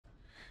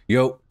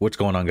Yo, what's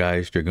going on,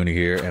 guys? DraAGoony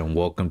here, and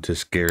welcome to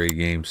Scary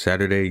Game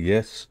Saturday.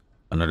 Yes,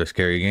 another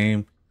scary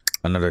game,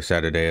 another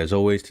Saturday. As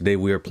always, today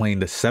we are playing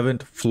the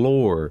seventh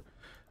floor.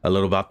 A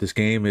little about this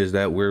game is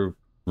that we're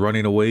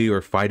running away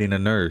or fighting a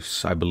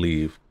nurse, I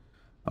believe.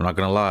 I'm not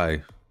gonna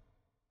lie,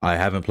 I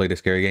haven't played a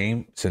scary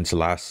game since the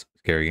last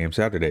Scary Game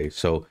Saturday,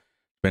 so it's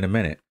been a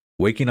minute.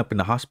 Waking up in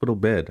the hospital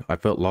bed, I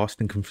felt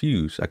lost and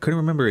confused. I couldn't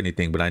remember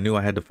anything, but I knew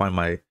I had to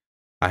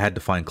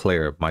find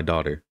Claire, my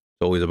daughter.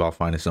 It's always about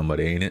finding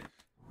somebody, ain't it?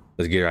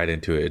 Let's get right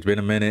into it. It's been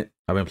a minute.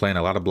 I've been playing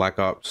a lot of Black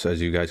Ops,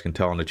 as you guys can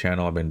tell on the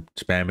channel. I've been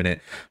spamming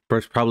it.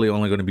 First, probably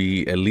only going to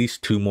be at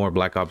least 2 more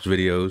Black Ops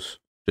videos,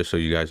 just so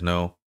you guys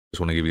know. Just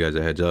want to give you guys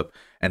a heads up.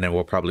 And then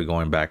we're probably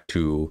going back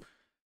to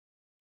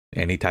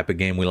any type of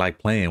game we like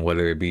playing,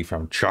 whether it be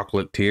from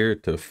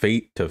Chocolatier to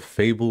Fate to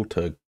Fable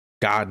to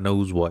God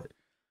knows what.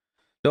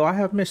 Though I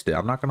have missed it.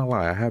 I'm not going to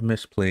lie. I have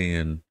missed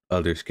playing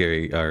other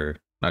scary, or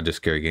not just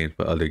scary games,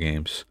 but other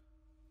games.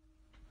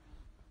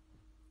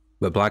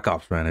 But Black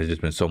Ops, man, has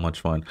just been so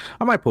much fun.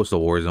 I might post a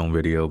Warzone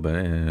video, but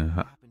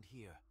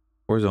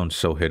Warzone's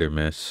so hit or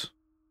miss.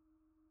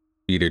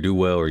 You either do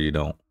well or you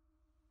don't.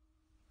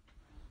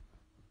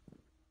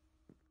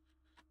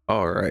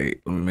 All right,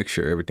 let me make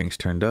sure everything's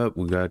turned up.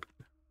 We got.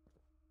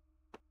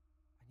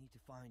 I need to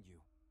find you.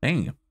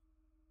 Damn.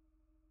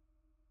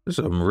 This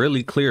is a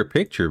really clear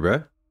picture,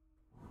 bruh.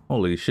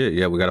 Holy shit.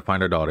 Yeah, we got to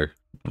find our daughter.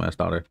 Last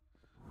daughter.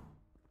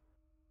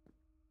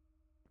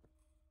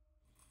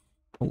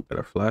 Oh, got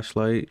a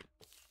flashlight.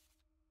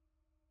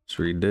 Let's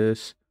read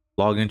this.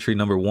 Log entry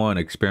number 1,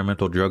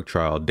 experimental drug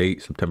trial,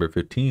 date September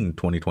 15,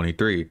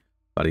 2023,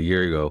 about a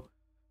year ago.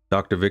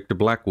 Dr. Victor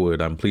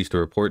Blackwood, I'm pleased to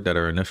report that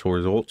our initial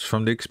results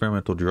from the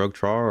experimental drug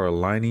trial are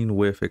aligning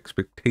with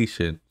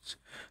expectations.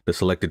 The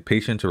selected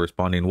patients are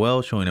responding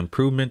well, showing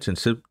improvements in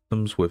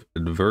symptoms with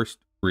adverse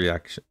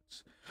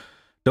reactions.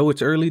 Though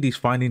it's early, these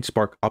findings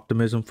spark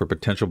optimism for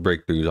potential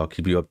breakthroughs. I'll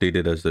keep you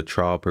updated as the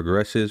trial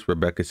progresses.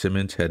 Rebecca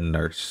Simmons, head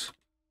nurse.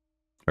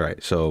 All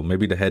right, so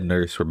maybe the head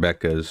nurse,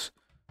 Rebecca's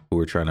who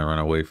we're trying to run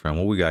away from.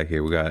 What we got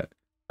here? We got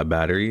a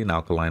battery, an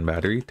alkaline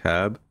battery,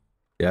 tab.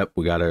 Yep,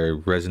 we got our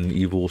Resident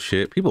Evil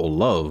shit. People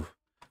love,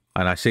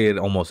 and I say it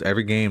almost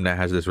every game that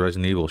has this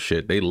Resident Evil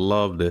shit. They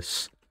love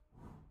this.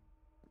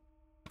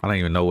 I don't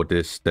even know what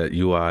that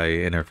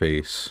UI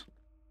interface.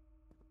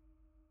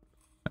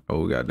 What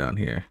we got down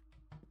here?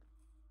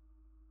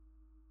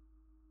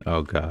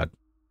 Oh God,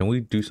 can we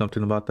do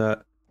something about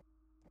that?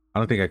 I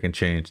don't think I can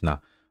change. Nah.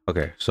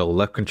 Okay, so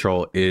left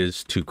control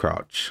is to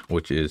crouch,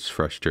 which is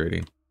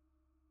frustrating.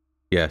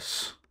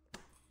 Yes.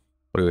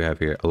 What do we have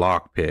here? A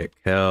lockpick.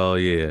 Hell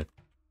yeah.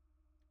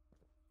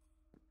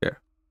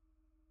 There.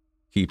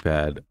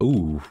 Keypad.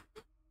 Ooh.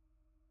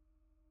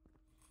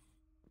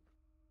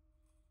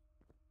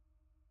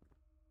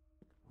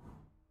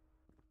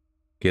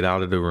 Get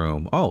out of the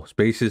room. Oh,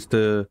 spaces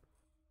to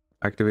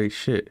activate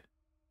shit.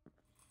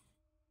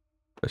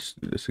 Let's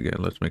do this again.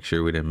 Let's make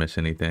sure we didn't miss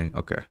anything.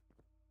 Okay.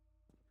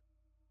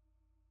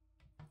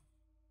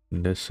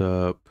 This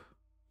up.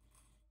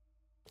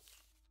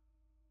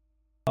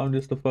 I'm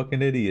just a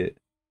fucking idiot.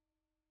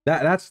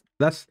 That's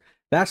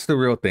the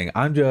real thing.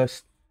 I'm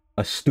just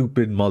a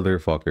stupid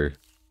motherfucker.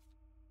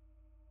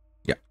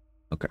 Yeah.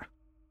 Okay.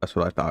 That's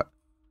what I thought.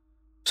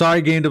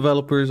 Sorry, game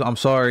developers. I'm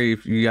sorry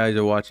if you guys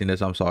are watching this.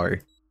 I'm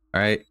sorry.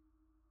 All right.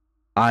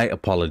 I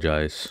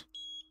apologize.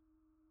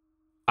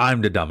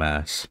 I'm the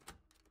dumbass.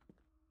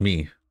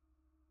 Me.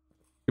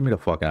 Get me the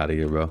fuck out of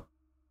here, bro.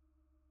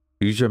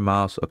 Use your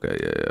mouse. Okay,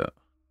 yeah.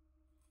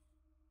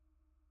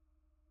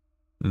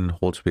 And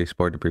hold space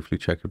bar to briefly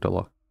check if the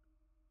lock.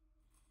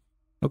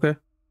 Okay.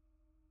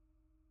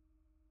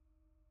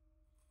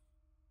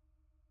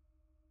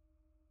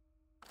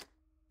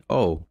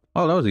 Oh,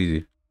 that was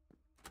easy.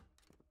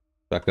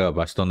 Back up.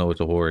 I still know it's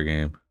a horror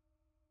game.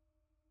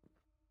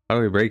 How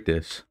do we break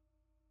this?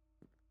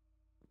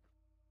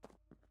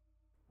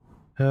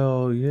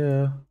 Hell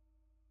yeah.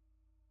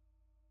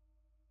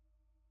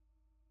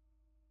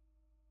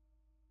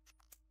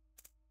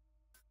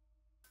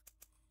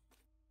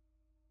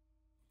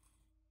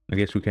 I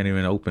guess we can't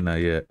even open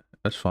that yet.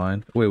 That's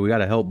fine. Wait, we got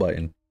a help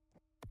button.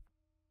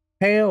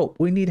 Help!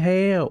 We need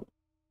help!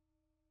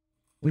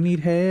 We need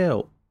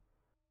help!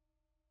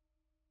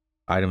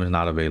 Item is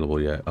not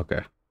available yet.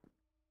 Okay.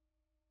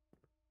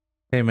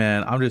 Hey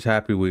man, I'm just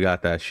happy we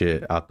got that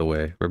shit out the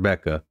way.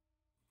 Rebecca.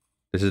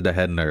 This is the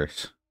head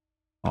nurse.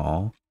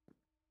 Aw.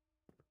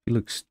 She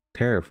looks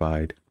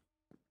terrified.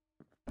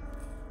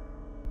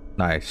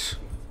 Nice.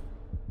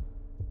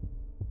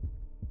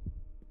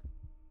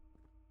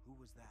 Who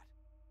was that?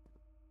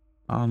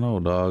 I don't know,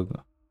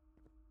 dog.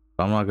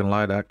 I'm not gonna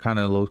lie, that kind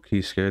of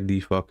low-key scared the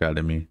fuck out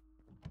of me.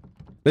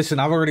 Listen,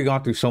 I've already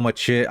gone through so much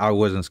shit, I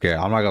wasn't scared.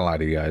 I'm not gonna lie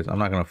to you guys. I'm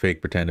not gonna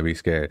fake pretend to be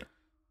scared.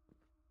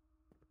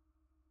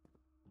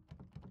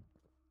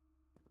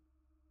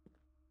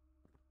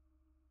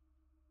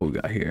 What we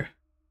got here?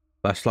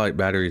 Flashlight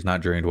battery is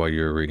not drained while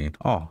you're reading.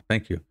 Oh,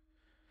 thank you.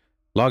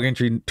 Log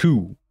entry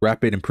 2.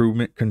 Rapid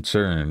improvement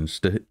concerns.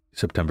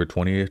 September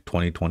 20th,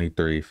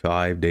 2023.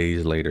 5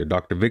 days later.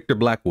 Dr. Victor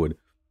Blackwood.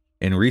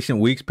 In recent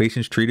weeks,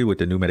 patients treated with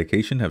the new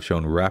medication have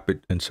shown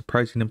rapid and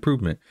surprising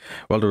improvement.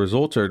 While the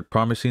results are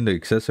promising, the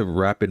excessive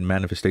rapid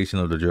manifestation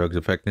of the drug's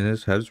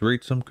effectiveness has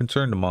raised some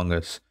concern among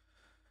us.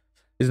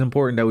 It is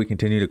important that we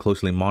continue to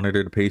closely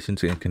monitor the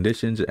patient's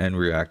conditions and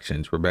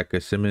reactions.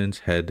 Rebecca Simmons,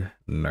 head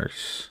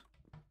nurse.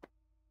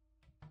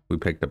 We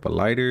picked up a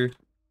lighter.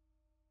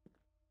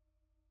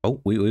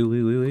 Oh,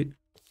 wait.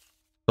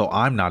 So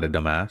I'm not a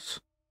dumbass.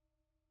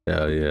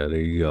 Yeah, there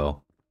you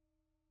go.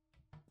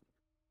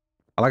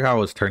 I like how I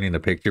was turning the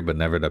picture, but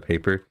never the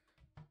paper.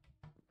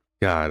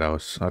 God, I'm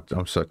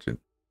such an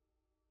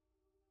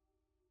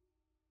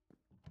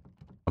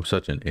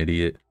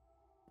idiot.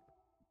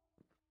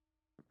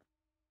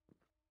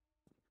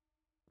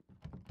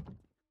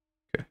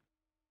 Okay.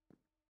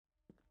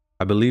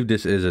 I believe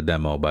this is a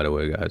demo, by the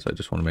way, guys. I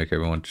just want to make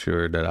everyone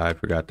sure that I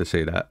forgot to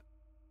say that.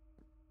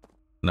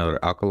 Another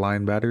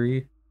alkaline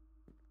battery.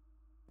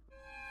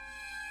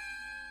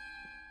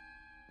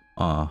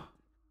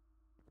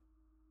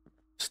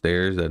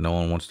 Stairs that no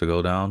one wants to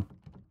go down.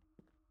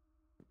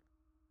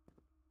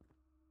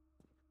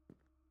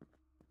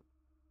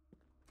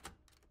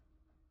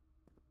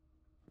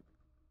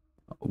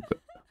 Oh, God.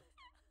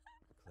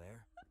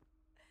 Claire?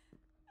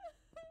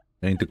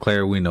 Ain't the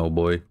Claire we know,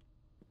 boy.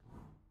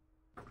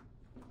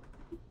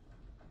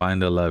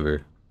 Find a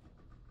lever.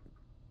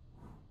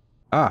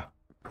 Ah.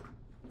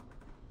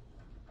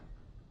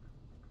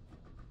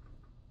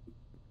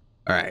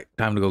 All right,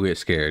 time to go get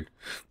scared.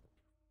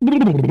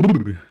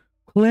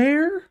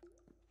 Claire?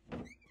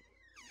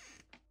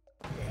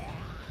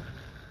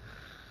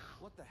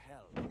 What the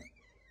hell?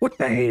 What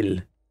the hell?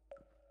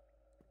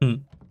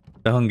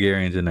 The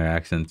Hungarians and their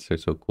accents are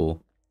so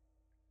cool.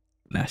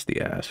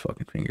 Nasty ass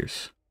fucking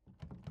fingers.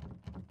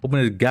 Open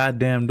this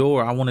goddamn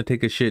door. I want to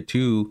take a shit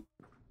too.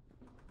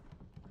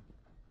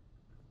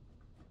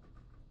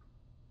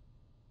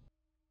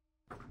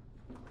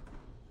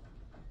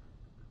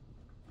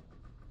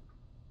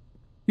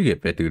 You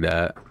get fit through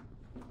that.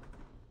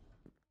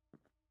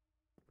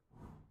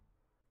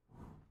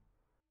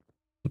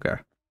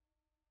 Okay.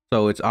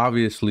 So it's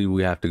obviously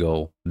we have to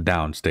go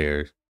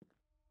downstairs.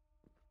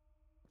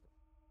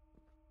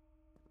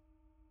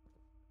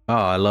 Oh,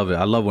 I love it.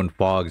 I love when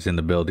fog's in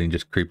the building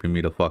just creeping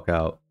me the fuck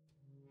out.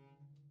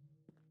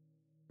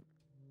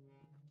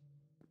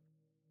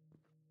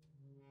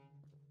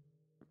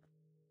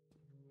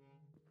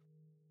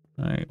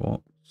 Alright,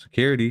 well,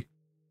 security.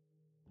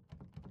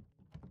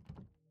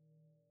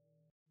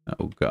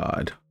 Oh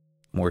God.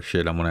 More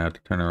shit I'm gonna have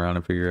to turn around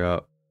and figure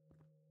out.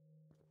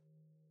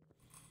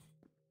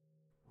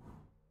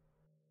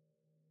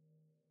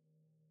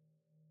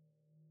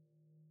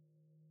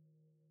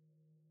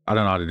 I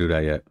don't know how to do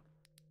that yet.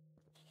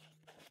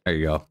 There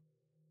you go.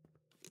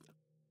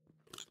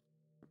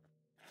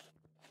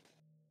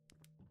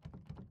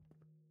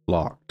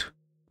 Locked.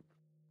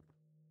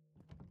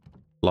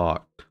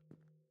 Locked.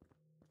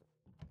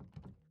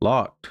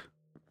 Locked.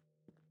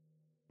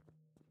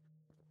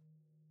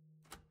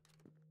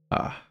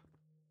 Ah.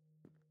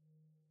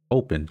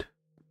 Opened.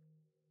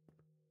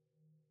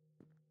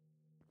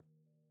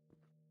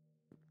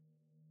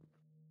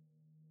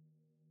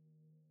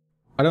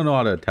 I don't know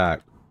how to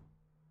attack.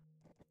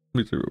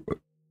 Let me see real quick.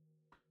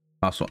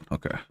 Last one.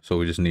 Okay. So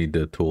we just need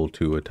the tool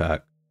to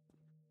attack.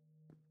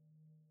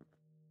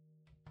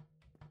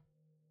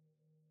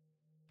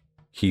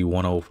 Key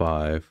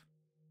 105.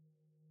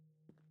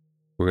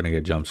 We're gonna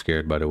get jump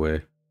scared, by the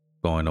way.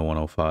 Going to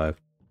 105.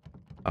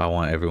 I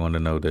want everyone to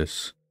know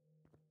this.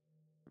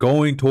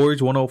 Going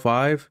towards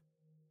 105,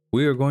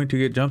 we are going to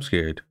get jump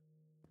scared.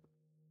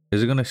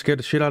 Is it gonna scare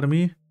the shit out of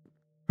me?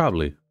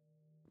 Probably.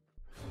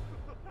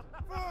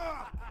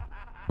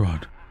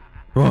 Run.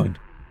 Run.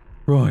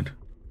 Run.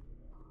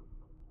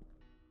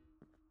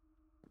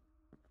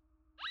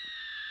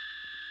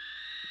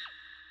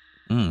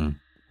 What was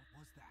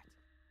that?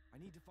 I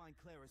need to find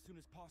Claire as soon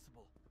as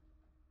possible.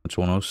 That's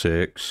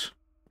 106.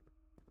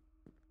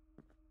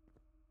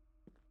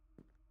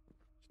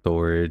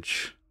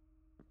 Storage.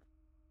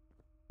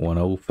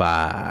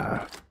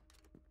 105.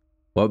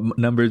 What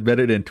number is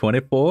better than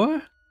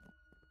 24?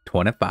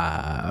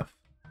 25.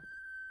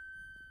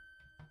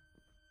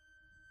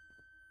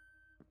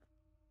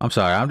 I'm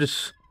sorry, I'm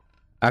just...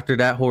 After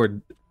that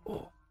horde...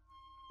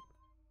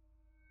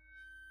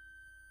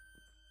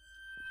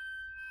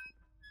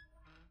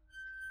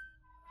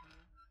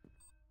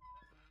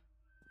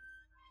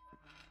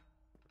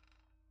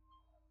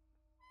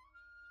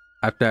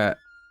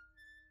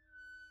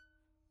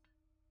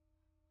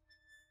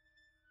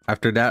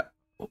 After that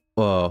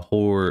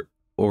horror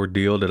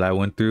ordeal that I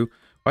went through,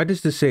 why does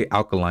this say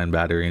alkaline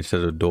battery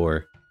instead of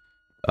door?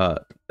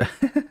 A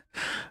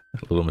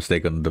little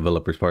mistake on the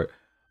developer's part.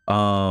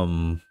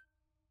 Yeah,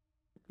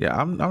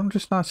 I'm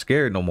just not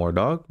scared no more,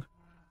 dog.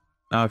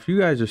 Now if you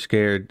guys are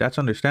scared, that's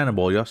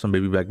understandable. Y'all some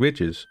baby back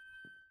bitches.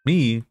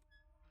 Me,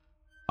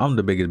 I'm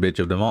the biggest bitch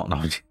of them all.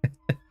 No.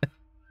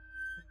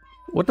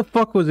 What the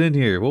fuck was in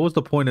here? What was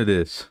the point of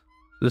this?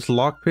 This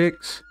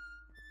lockpicks?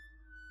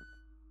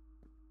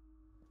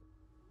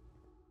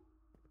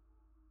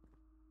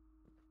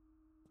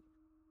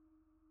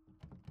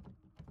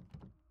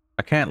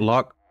 can't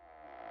lock.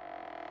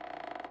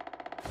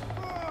 This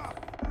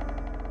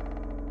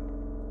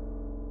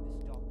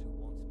doctor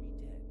wants me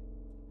dead.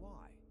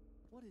 Why?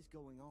 What is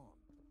going on?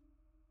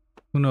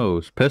 Who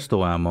knows?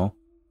 Pistol ammo.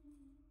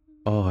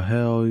 Oh,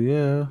 hell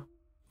yeah.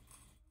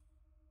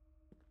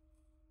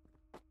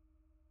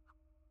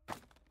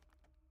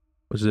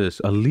 What's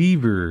this? A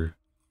lever.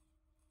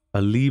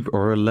 A lever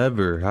or a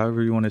lever,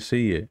 however you want to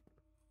see it.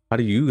 How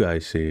do you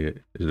guys see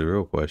it is the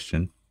real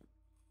question.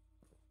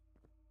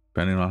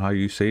 Depending on how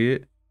you see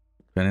it,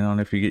 depending on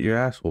if you get your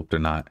ass whooped or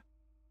not.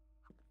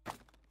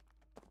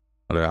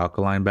 Another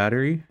alkaline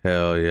battery?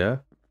 Hell yeah.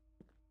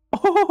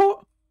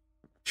 Oh,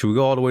 should we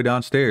go all the way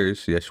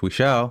downstairs? Yes, we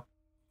shall.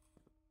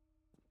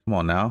 Come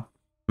on now.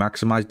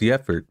 Maximize the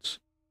efforts.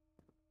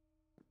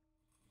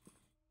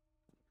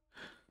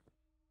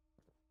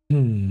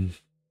 Jump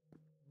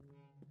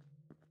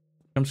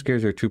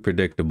scares are too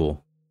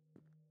predictable.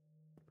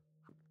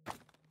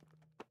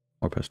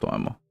 More pistol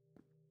ammo.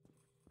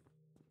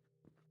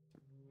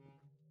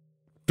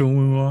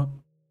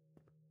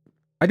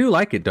 I do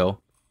like it though.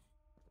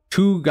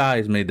 2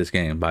 guys made this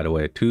game, by the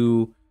way.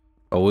 2.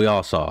 Oh, we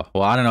all saw.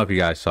 Well, I don't know if you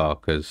guys saw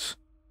because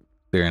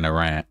they're in a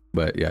rant.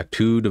 But yeah,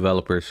 2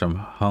 developers from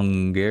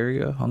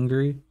Hungary. How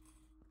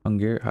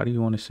do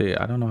you want to say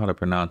it? I don't know how to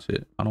pronounce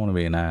it. I don't want to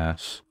be an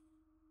ass.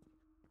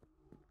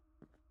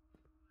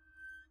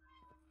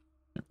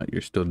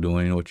 You're still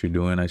doing what you're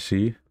doing, I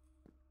see.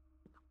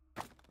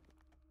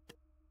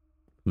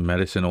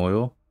 Medicine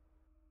oil.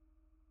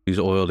 Use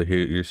oil to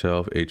hit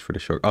yourself. H for the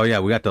short. Oh yeah,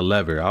 we got the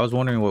lever. I was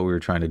wondering what we were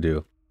trying to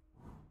do.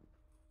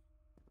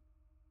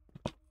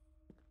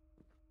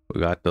 We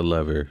got the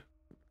lever.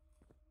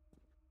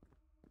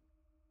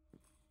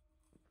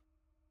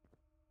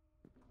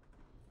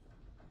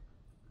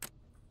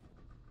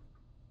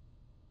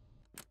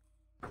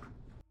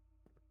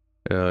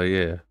 Hell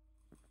yeah.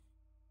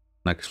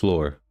 Next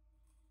floor.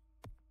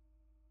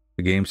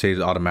 The game saves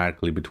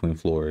automatically between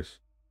floors.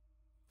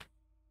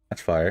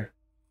 That's fire.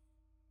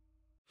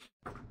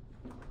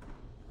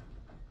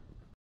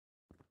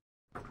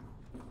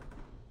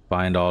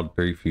 Find all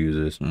 3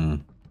 fuses.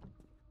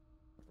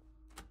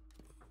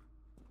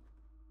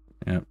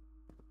 Yep.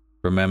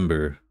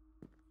 Remember.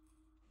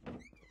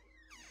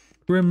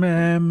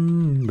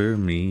 Remember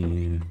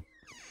me.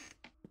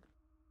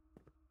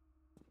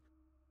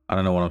 I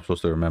don't know what I'm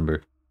supposed to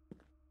remember.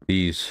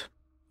 These.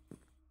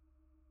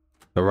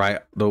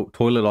 The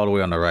toilet all the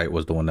way on the right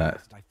was the one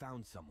that. I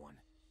found someone.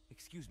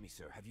 Excuse me,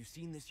 sir. Have you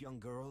seen this young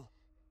girl?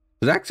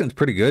 His accent's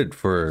pretty good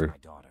for. My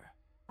daughter.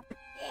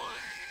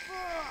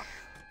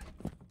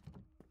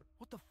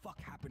 What the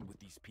fuck happened with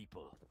these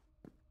people?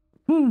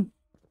 You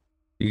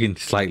can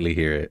slightly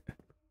hear it.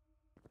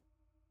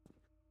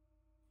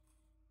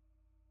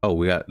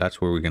 Oh, that's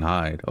where we can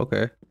hide.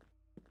 Okay.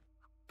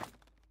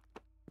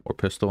 Or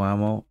pistol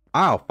ammo.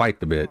 I'll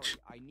fight the bitch.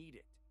 I need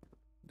it.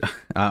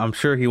 I'm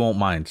sure he won't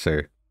mind,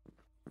 sir.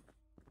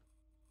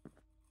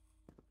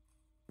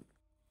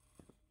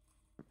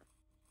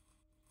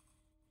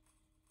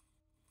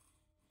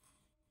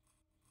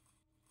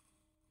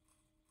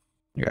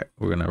 Yeah,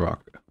 we're gonna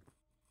rock it.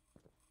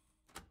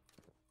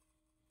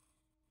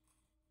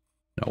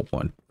 No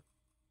one.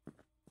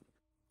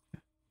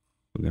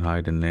 We can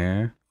hide in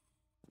there.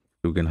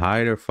 We can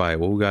hide or fight.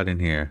 What we got in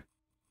here?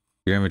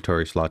 Your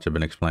inventory slots have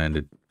been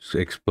expanded.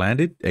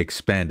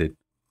 Expanded.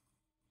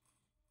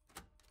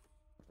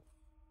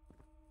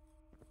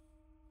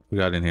 We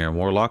got in here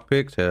more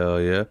lockpicks. Hell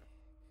yeah.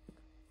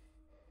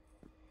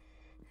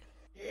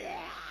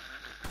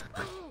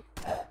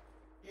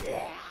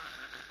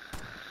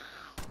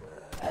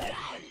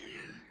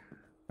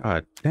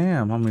 God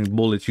damn, how many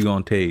bullets you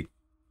gonna take? Is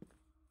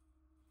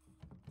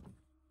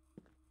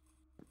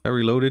that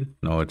reloaded?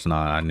 No, it's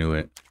not. I knew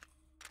it.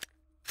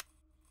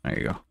 There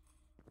you go.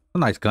 A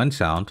nice gun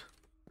sound.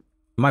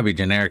 It might be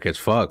generic as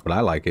fuck, but I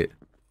like it.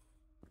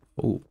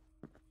 Oh,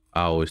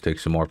 I always take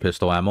some more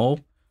pistol ammo.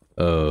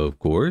 Of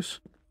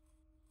course.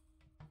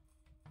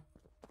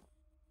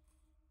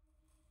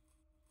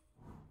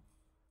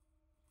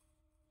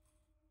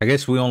 I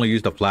guess we only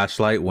use the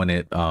flashlight when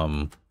it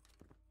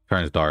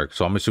turns dark,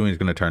 so I'm assuming it's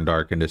gonna turn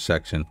dark in this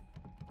section.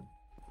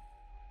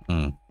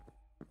 That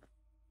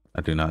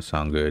do not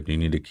sound good. You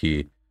need a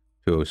key.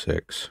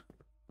 206.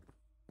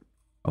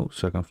 Oh,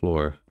 second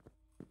floor.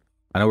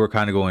 I know we're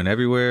kind of going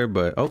everywhere,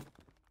 but oh,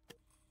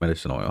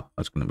 medicine oil.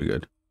 That's gonna be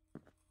good.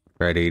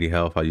 We're at 80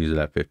 health. I'll use it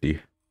at 50.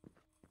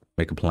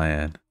 Make a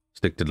plan.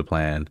 Stick to the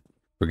plan.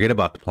 Forget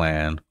about the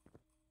plan.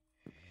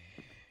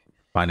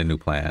 Find a new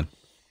plan.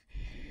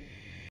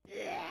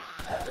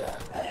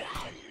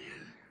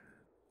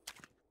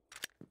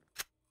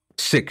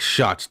 Six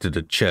shots to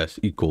the chest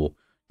equal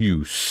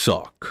you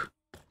suck.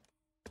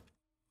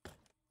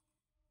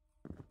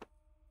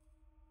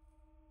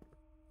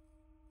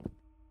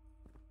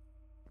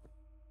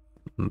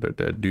 Under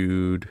that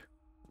dude.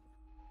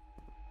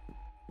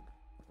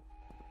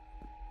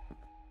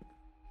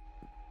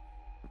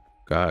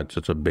 God,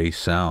 such a bass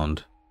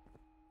sound.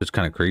 It's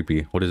kind of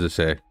creepy. What does it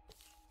say?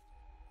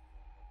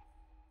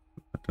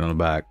 On the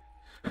back.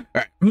 All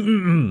right.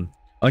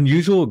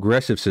 Unusual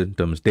aggressive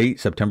symptoms. Date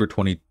September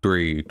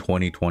 23,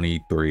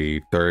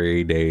 2023.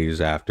 30 days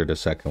after the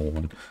second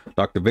one.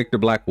 Dr. Victor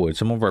Blackwood.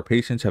 Some of our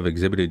patients have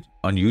exhibited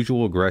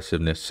unusual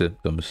aggressiveness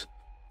symptoms.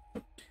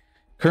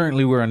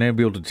 Currently, we're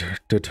unable to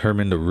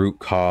determine the root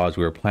cause.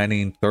 We are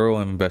planning thorough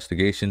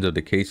investigations of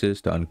the cases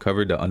to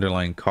uncover the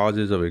underlying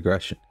causes of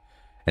aggression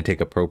and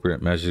take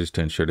appropriate measures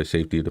to ensure the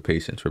safety of the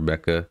patients.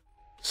 Rebecca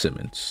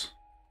Simmons.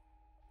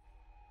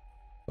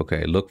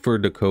 Okay, look for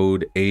the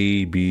code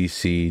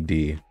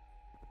ABCD.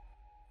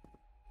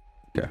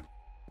 Okay.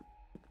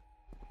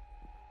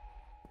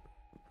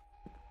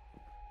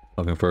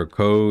 Looking for a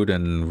code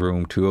and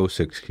room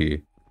 206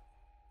 key.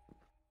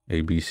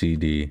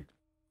 ABCD.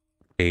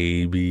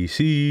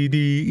 ABCDEFG.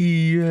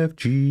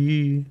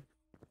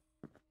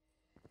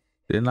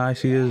 Didn't I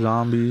see a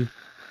zombie?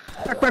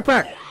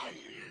 Back.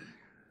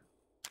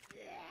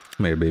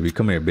 Come here, baby.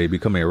 Come here, baby.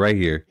 Come here. Right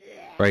here.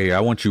 Right here.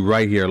 I want you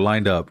right here,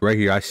 lined up. Right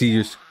here. I see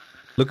your...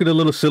 Look at the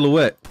little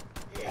silhouette.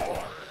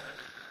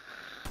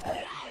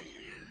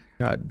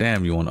 God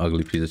damn, you one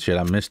ugly piece of shit.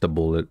 I missed a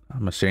bullet.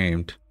 I'm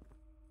ashamed.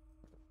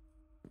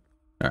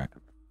 Alright.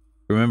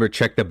 Remember,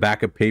 check the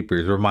back of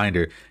papers.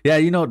 Reminder. Yeah,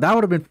 you know, that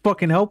would have been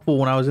fucking helpful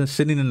when I was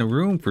sitting in the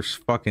room for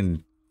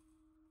fucking...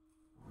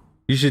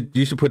 You should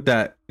put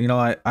that... You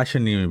know, I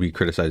shouldn't even be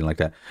criticizing like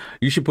that.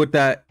 You should put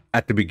that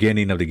at the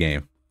beginning of the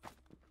game.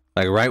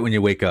 Like right when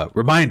you wake up.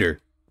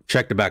 Reminder.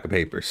 Check the back of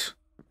papers.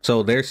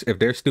 So if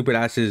their stupid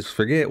asses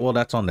forget, well,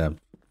 that's on them.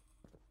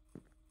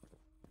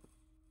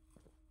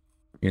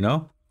 You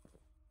know?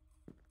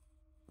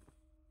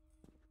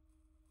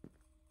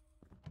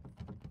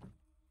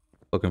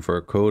 Looking for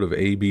a code of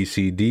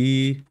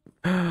ABCD.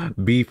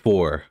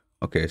 B4.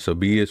 Okay, so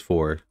B is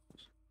 4.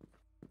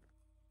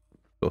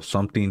 So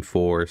something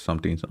 4,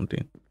 something.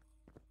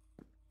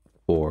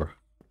 4.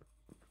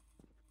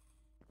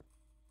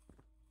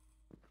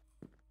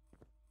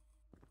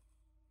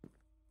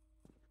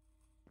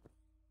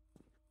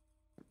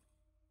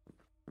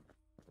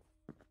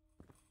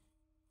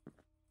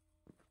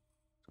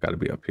 It's got to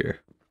be up here.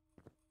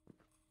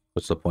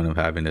 What's the point of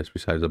having this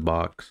besides a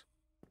box?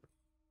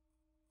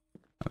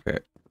 Okay,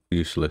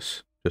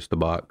 useless. Just a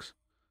box.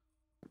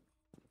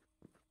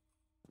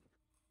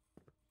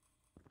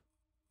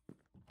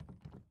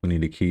 We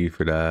need a key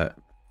for that.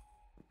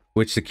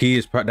 Which the key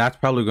is, that's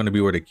probably going to be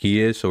where the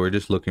key is. So we're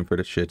just looking for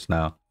the shits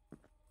now.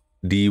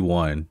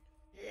 D1.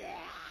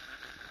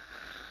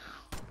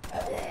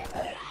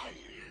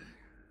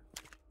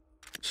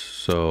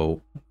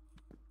 So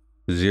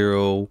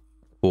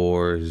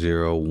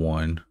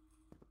 0401.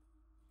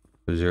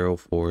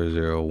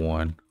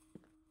 0401.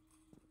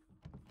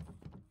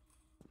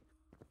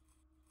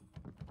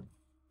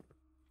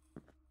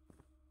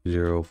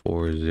 Zero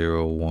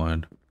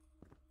 0401.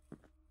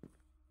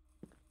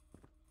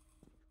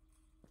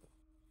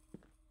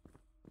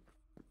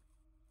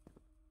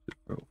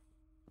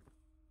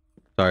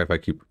 Sorry if I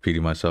keep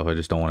repeating myself. I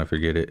just don't want to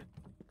forget it.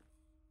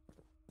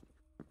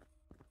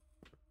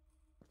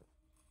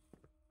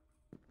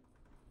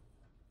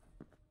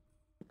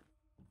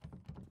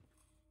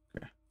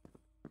 Okay.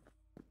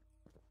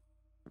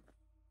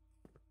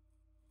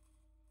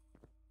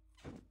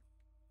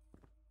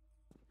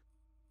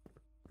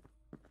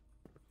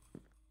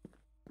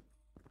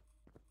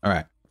 All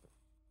right.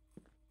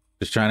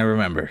 Just trying to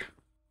remember.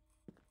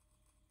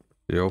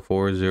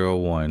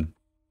 0401.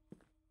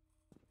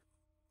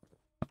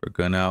 We're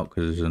gun out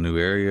because it's a new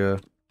area.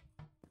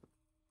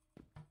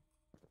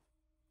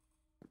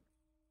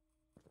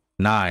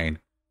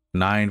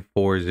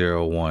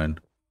 9401.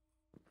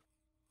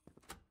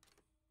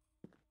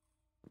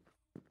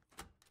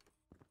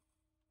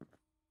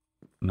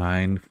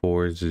 Nine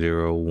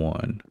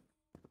 401.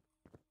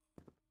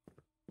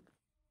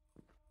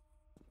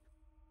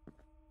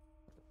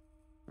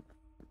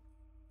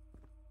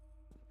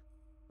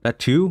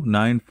 That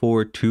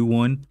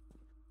 9421.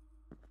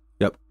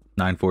 Yep,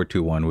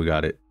 9421. We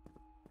got it.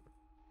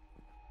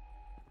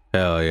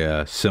 Hell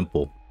yeah,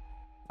 simple.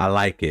 I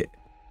like it.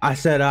 I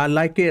said I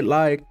like it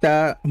like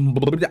that. I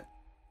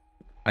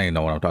didn't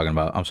know what I'm talking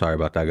about. I'm sorry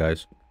about that,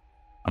 guys.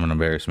 I'm an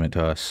embarrassment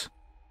to us.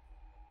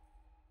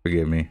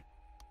 Forgive me.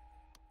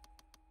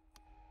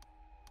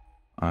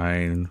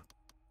 9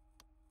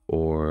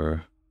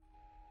 4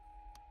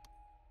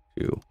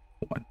 2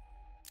 1.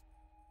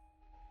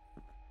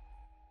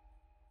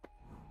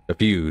 The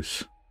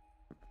fuse.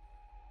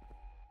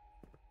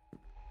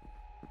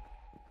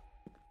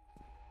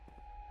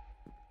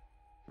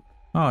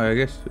 Oh, I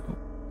guess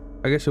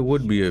it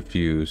would be a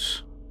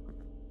fuse.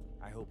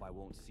 I hope I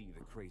won't see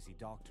the crazy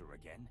doctor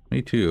again.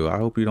 Me too. I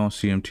hope you don't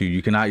see him too.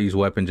 You cannot use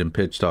weapons in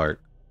pitch dark.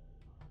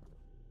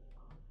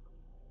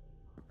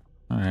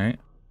 All right.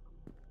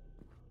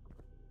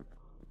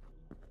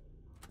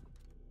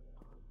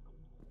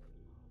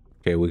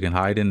 Okay, we can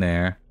hide in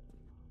there.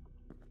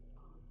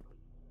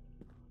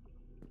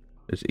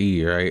 It's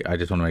E, right? I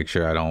just want to make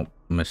sure I don't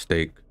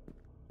mistake.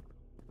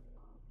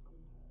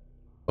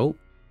 Oh.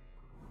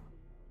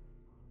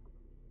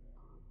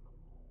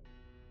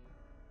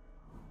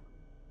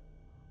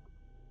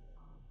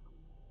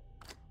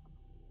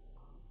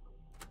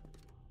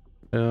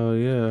 Hell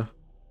yeah.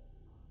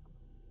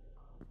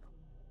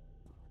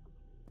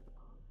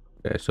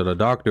 Okay, so the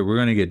doctor, we're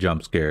gonna get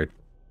jump scared.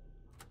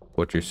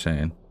 What you're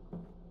saying.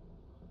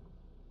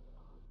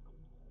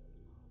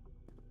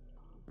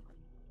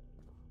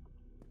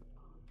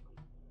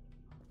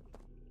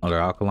 Another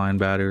alkaline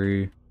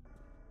battery.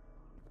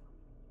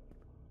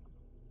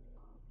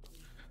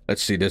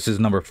 Let's see, this is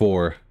number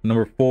 4.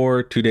 Number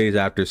 4, 2 days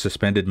after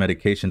suspended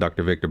medication,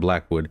 Dr. Victor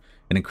Blackwood.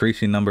 An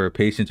increasing number of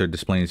patients are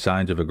displaying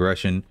signs of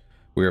aggression,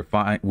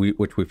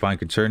 which we find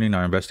concerning.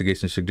 Our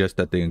investigation suggests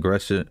that the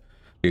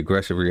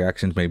aggressive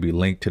reactions may be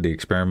linked to the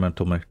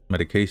experimental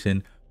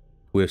medication.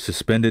 We have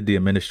suspended the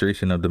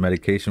administration of the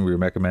medication. We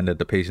recommend that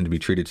the patients be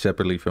treated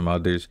separately from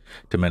others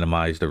to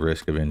minimize the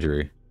risk of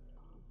injury.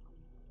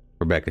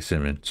 Rebecca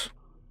Simmons.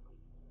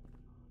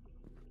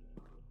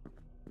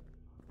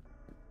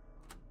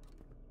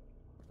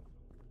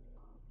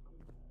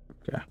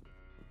 Okay.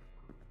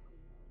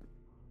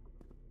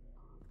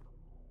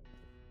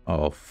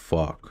 Oh,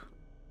 fuck.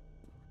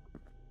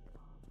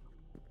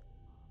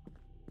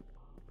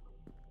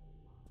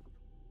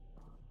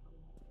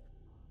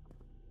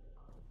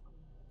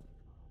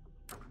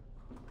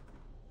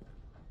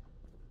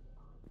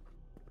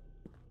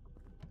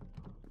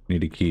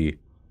 Need a key.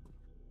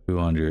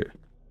 200.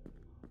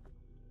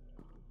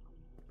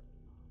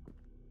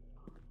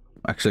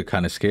 I'm actually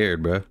kind of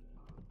scared, bro.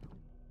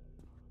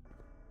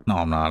 No,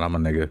 I'm not. I'm a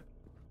nigga.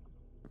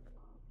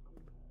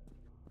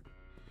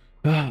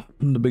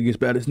 I'm the biggest,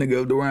 baddest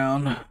nigga of the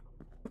round.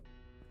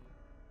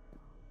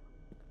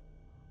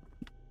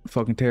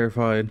 Fucking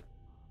terrified.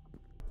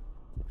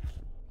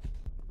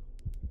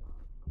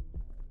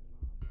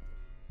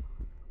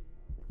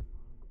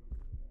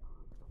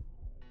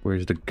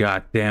 Where's the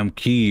goddamn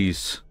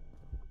keys?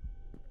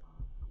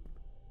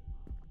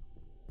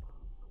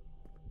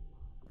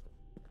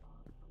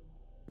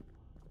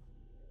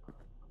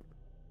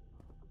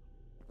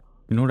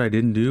 You know what I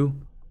didn't do?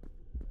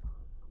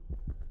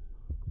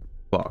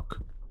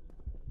 Fuck.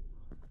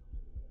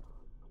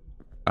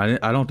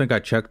 I don't think I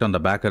checked on the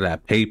back of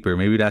that paper.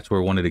 Maybe that's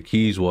where one of the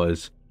keys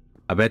was.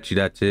 I bet you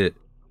that's it.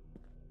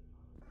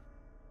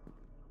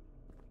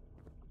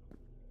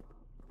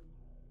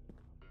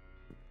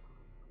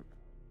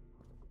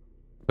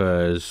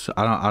 Cause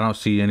I don't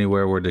see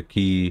anywhere where the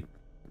key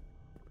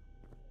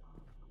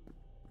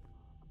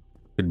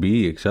could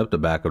be except the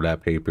back of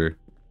that paper.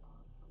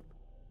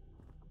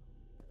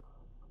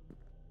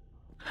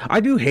 I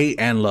do hate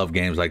and love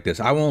games like this.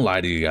 I won't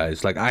lie to you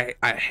guys. Like I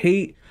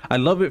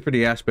love it for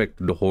the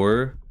aspect of the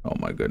horror. Oh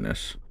my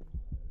goodness.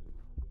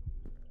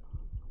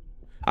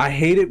 I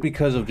hate it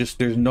because of just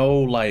there's no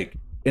like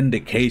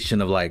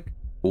indication of like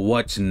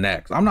what's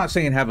next. I'm not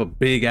saying have a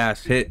big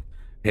ass hit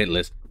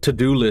list,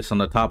 to-do list on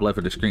the top left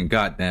of the screen.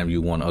 God damn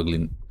you, one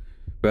ugly.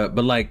 But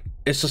like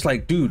it's just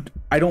like, dude,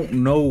 I don't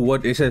know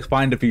what it says.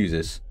 Find the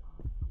fuses.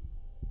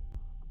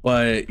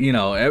 But you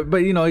know,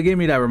 it gave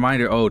me that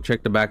reminder. Oh,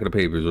 check the back of the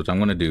papers, which I'm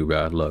gonna do,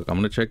 bro. Look, I'm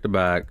gonna check the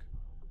back.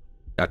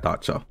 I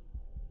thought so.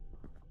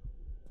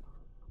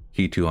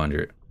 Key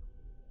 200.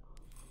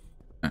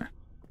 Get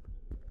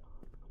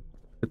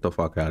the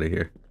fuck out of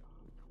here.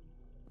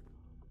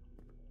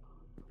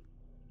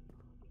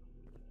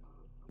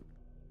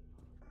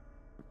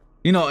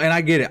 You know, and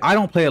I get it. I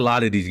don't play a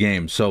lot of these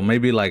games, so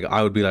maybe like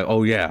I would be like,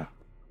 oh yeah,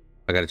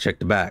 I gotta check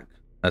the back.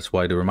 That's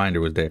why the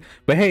reminder was there.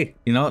 But hey,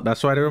 you know,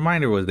 that's why the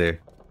reminder was there.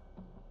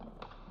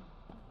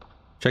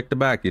 Check the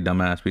back, you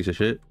dumbass piece of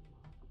shit.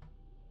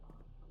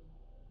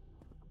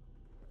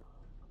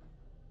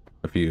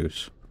 A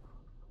fuse.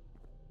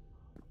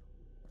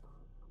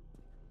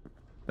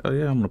 Oh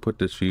yeah, I'm gonna put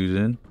this fuse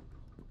in.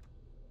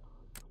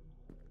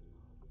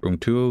 Room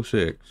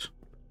 206.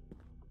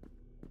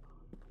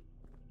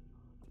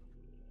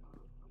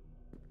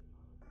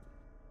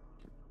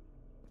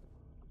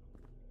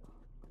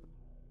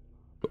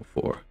 Go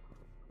 4.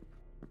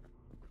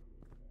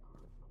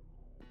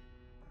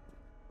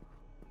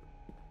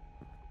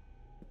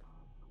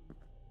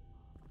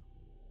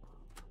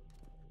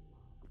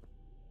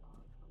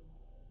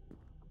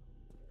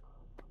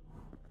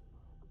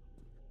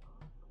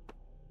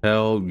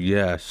 Hell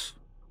yes.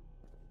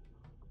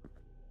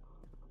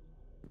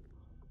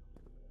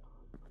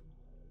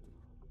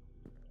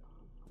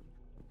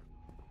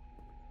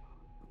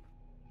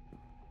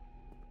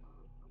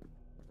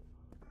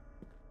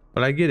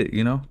 But I get it,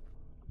 you know?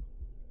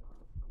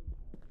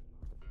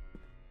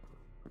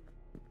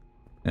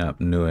 Yeah,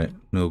 knew it.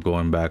 Knew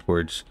going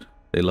backwards.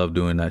 They love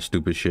doing that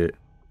stupid shit.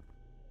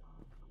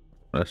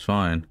 That's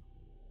fine.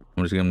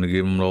 I'm just gonna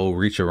give them the old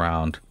reach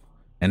around.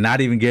 And not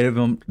even give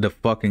them the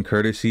fucking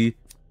courtesy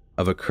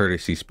of a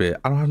courtesy spit.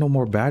 I don't have no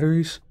more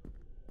batteries.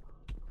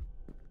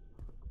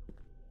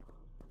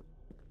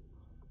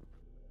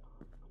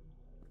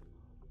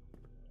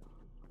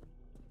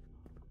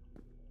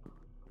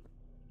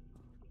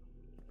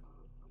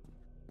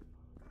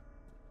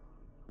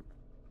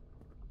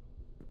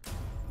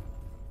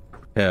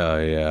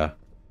 Hell yeah.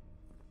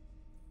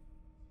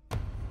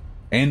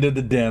 End of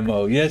the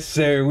demo. Yes,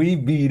 sir. We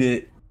beat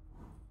it.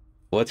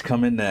 What's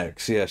coming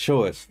next? Yeah,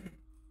 show us.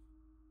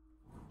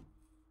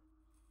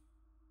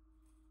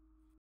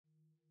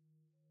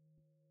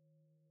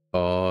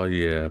 Oh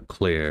yeah,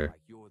 clear. Like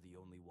you're the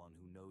only one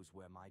who knows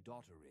where my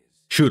daughter is.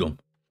 Shoot him.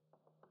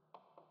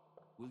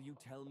 Will you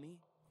tell me?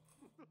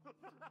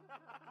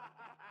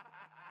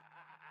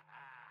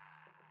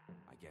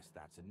 I guess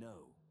that's a no.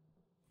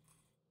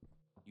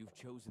 You've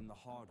chosen the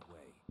hard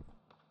way.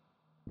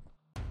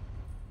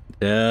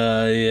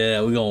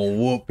 Yeah, we're gonna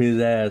whoop his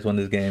ass when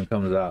this game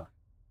comes out.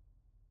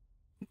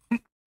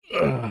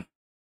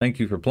 Thank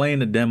you for playing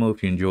the demo.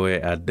 If you enjoy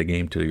it, add the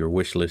game to your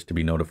wish list to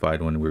be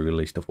notified when we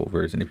release the full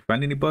version. If you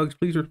find any bugs,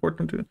 please report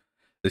them to us.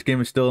 This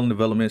game is still in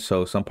development,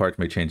 so some parts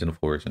may change in the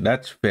full version.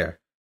 That's fair.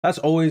 That's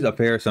always a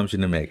fair assumption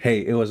to make.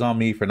 Hey, it was on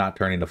me for not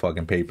turning the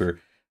fucking paper,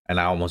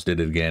 and I almost did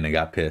it again and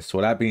got pissed. So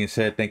with that being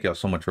said, thank y'all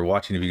so much for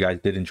watching. If you guys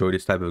did enjoy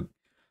if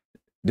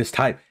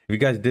you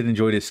guys did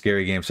enjoy this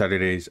Scary Game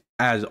Saturdays,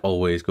 as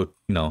always, go,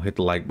 hit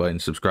the like button,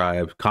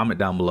 subscribe, comment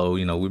down below.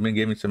 We've been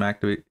giving some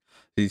activate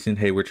season.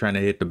 Hey, we're trying to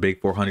hit the big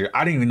 400.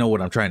 I don't even know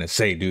what I'm trying to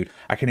say, dude.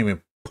 I can't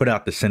even put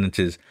out the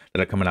sentences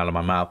that are coming out of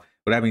my mouth.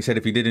 With that being said,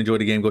 if you did enjoy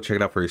the game, go check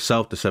it out for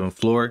yourself. The 7th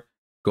floor,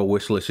 go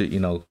wishlist it.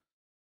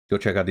 Go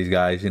check out these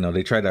guys.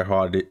 They tried their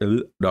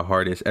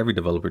hardest. Every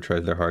developer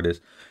tries their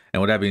hardest. And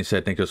with that being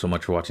said, thank you so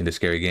much for watching this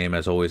Scary Game.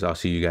 As always, I'll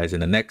see you guys in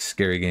the next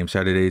Scary Game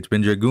Saturday. It's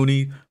been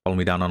DraAGoony. Follow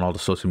me down on all the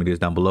social medias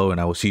down below,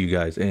 and I will see you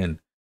guys in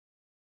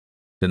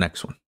the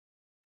next one.